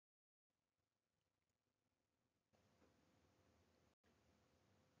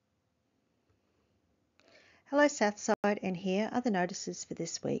Hello Southside, and here are the notices for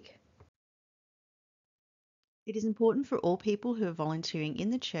this week. It is important for all people who are volunteering in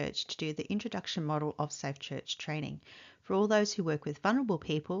the church to do the introduction module of Safe Church training. For all those who work with vulnerable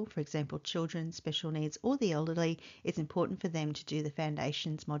people, for example children, special needs or the elderly, it's important for them to do the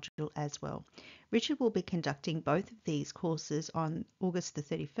foundations module as well. Richard will be conducting both of these courses on August the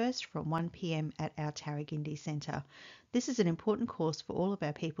 31st from 1 p.m. at our Tarragindi Centre. This is an important course for all of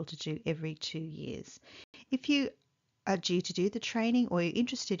our people to do every 2 years. If you are due to do the training or you're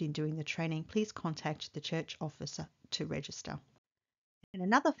interested in doing the training, please contact the church officer to register. And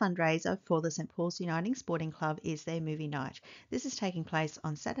another fundraiser for the St Paul's Uniting Sporting Club is their movie night. This is taking place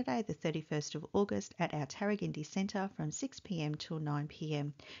on Saturday the 31st of August at our Tarragindi Centre from 6 p.m. till 9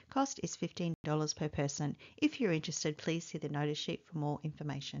 p.m. Cost is $15 per person. If you're interested, please see the notice sheet for more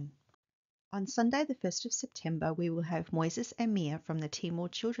information. On Sunday, the 1st of September, we will have Moises and Mia from the Timor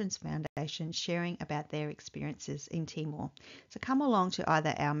Children's Foundation sharing about their experiences in Timor. So come along to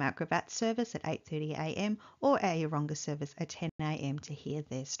either our Mount Gravatt service at 8:30 a.m. or our Yeronga service at 10 a.m. to hear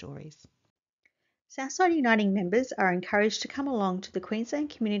their stories. Southside Uniting members are encouraged to come along to the Queensland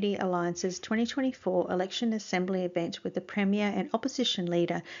Community Alliance's 2024 Election Assembly event with the Premier and Opposition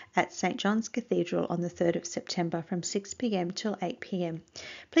Leader at St John's Cathedral on the 3rd of September from 6 p.m. till 8 p.m.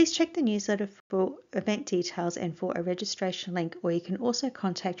 Please check the newsletter for event details and for a registration link, or you can also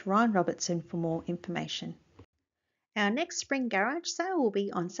contact Ryan Robertson for more information. Our next spring garage sale will be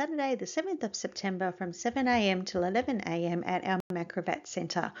on Saturday the 7th of September from 7 a.m. till 11 a.m. at our Mount Gravatt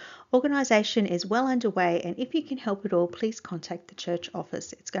Centre. Organisation is well underway, and if you can help at all, please contact the church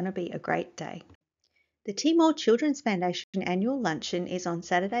office. It's going to be a great day. The Timor Children's Foundation annual luncheon is on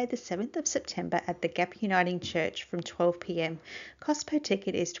Saturday the 7th of September at the Gap Uniting Church from 12 p.m. Cost per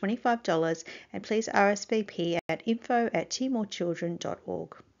ticket is $25, and please RSVP at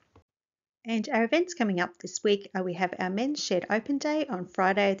info@timorchildren.org. And our events coming up this week are we have our Men's Shed Open Day on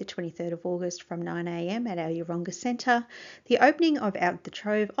Friday the 23rd of August from 9 a.m. at our Yeronga Centre. The opening of our The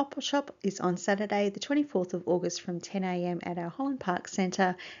Trove Opera Shop is on Saturday the 24th of August from 10 a.m. at our Holland Park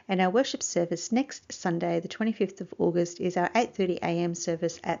Centre, and our worship service next Sunday the 25th of August is our 8:30 a.m.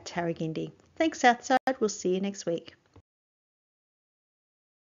 service at Tarragindi. Thanks Southside, we'll see you next week.